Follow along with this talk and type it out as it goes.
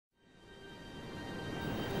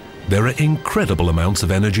There are incredible amounts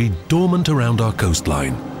of energy dormant around our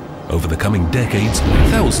coastline. Over the coming decades,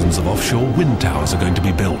 thousands of offshore wind towers are going to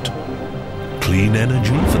be built. Clean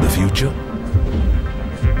energy for the future?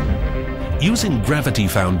 Using gravity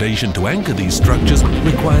foundation to anchor these structures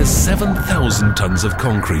requires 7,000 tons of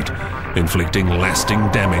concrete, inflicting lasting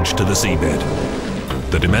damage to the seabed.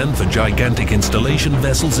 The demand for gigantic installation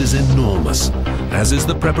vessels is enormous, as is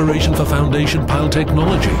the preparation for foundation pile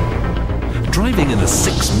technology. Driving in a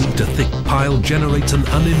 6-meter thick pile generates an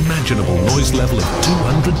unimaginable noise level of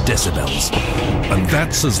 200 decibels, and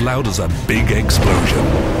that's as loud as a big explosion.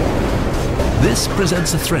 This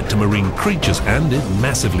presents a threat to marine creatures, and it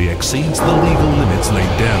massively exceeds the legal limits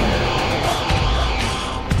laid down.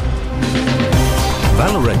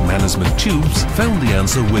 Vallourec management tubes found the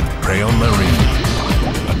answer with PREON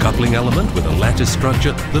Marine, a coupling element with a lattice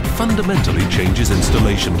structure that fundamentally changes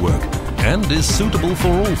installation work and is suitable for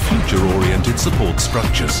all future-oriented support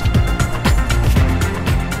structures.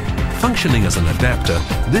 Functioning as an adapter,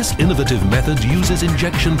 this innovative method uses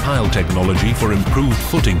injection pile technology for improved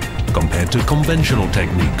footing compared to conventional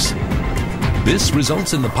techniques. This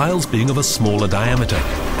results in the piles being of a smaller diameter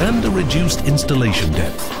and a reduced installation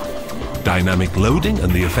depth. Dynamic loading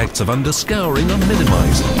and the effects of underscouring are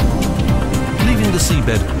minimized, leaving the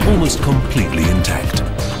seabed almost completely intact.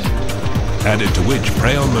 Added to which,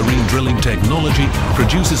 PREON Marine drilling technology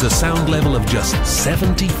produces a sound level of just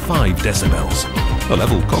 75 decibels, a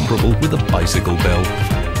level comparable with a bicycle bell.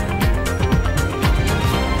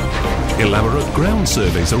 Elaborate ground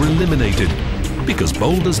surveys are eliminated because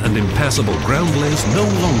boulders and impassable ground layers no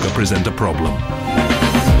longer present a problem.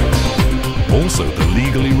 Also, the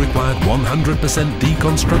legally required 100%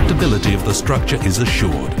 deconstructibility of the structure is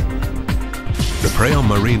assured. The PREON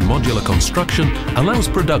Marine modular construction allows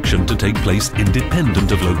production to take place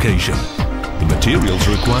independent of location. The materials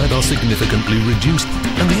required are significantly reduced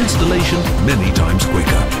and the installation many times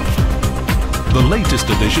quicker. The latest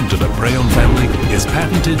addition to the PREON family is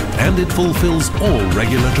patented and it fulfills all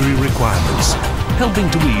regulatory requirements, helping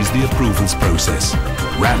to ease the approvals process.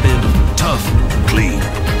 Rapid, tough, clean.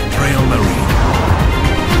 PREON Marine.